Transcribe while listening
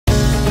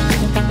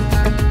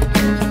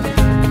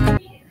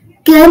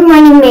Good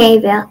morning,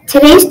 Maryville.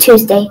 Today's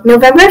Tuesday,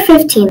 November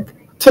 15th.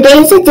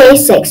 Today's day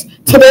 6.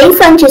 Today's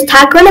lunch is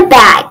taco in a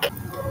bag.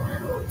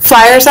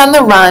 Friars on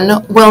the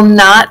Run will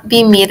not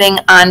be meeting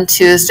on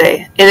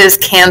Tuesday. It is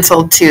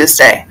canceled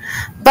Tuesday.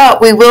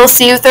 But we will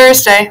see you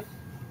Thursday.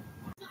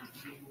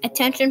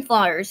 Attention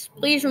Flyers,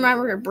 please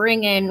remember to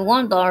bring in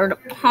 $1 to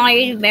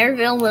pay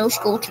Maryville Middle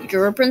School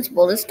teacher or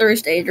principal this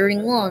Thursday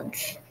during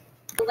lunch.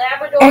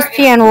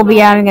 SPN will be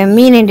having a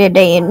meeting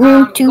today at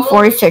noon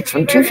 2:46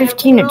 from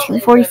 2:15 to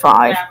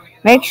 2:45.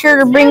 Make sure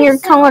to bring your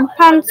colored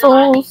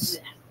pencils.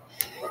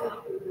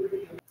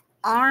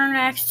 Our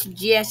next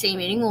GSA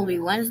meeting will be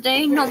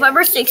Wednesday,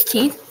 November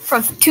 16th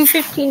from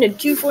 2:15 to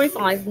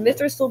 2:45 in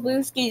Mr.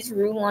 Slabowski's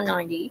room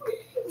 190.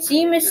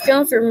 See Ms.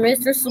 Jones or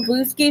Mr.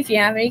 Slabowski if you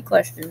have any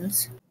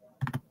questions.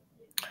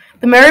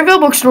 The Maryville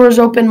Bookstore is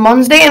open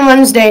Monday and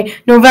Wednesday,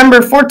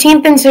 November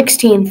 14th and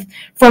 16th,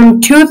 from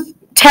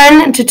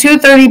 10 to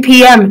 2:30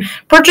 p.m.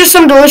 Purchase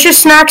some delicious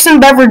snacks and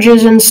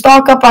beverages and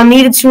stock up on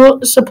needed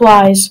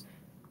supplies.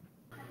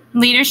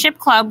 Leadership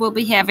Club will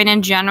be having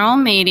a general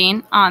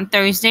meeting on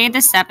Thursday the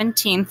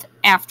 17th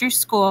after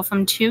school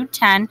from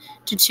 2:10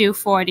 to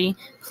 2:40.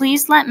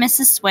 Please let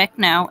Mrs. Swick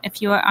know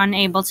if you are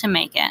unable to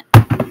make it.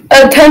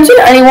 Attention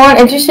anyone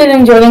interested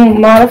in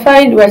joining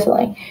Modified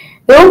Wrestling.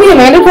 There will be a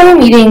mandatory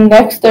meeting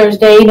next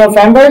Thursday,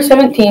 November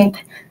 17th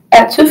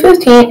at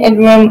 2:15 in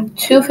room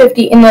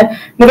 250 in the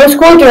middle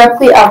school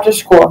directly after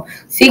school.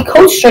 See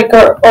Coach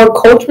Stricker or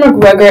Coach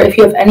McGregor if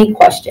you have any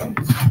questions.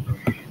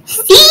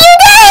 See you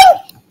then!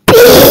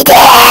 Be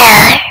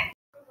there!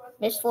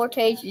 Miss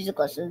Forte's music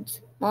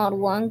lessons. Mod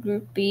 1,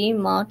 Group B,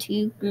 Mod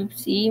 2, Group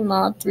C,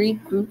 Mod 3,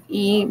 Group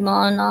E,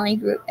 Mod 9,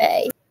 Group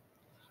A.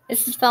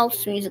 Mrs.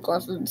 Phelps' music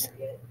lessons.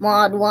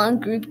 Mod 1,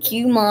 Group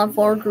Q, Mod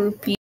 4,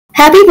 Group P.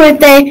 Happy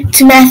birthday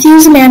to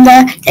Matthews,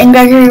 Amanda, and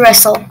Gregory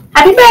Russell.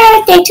 Happy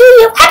birthday to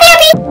you!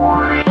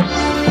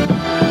 Happy!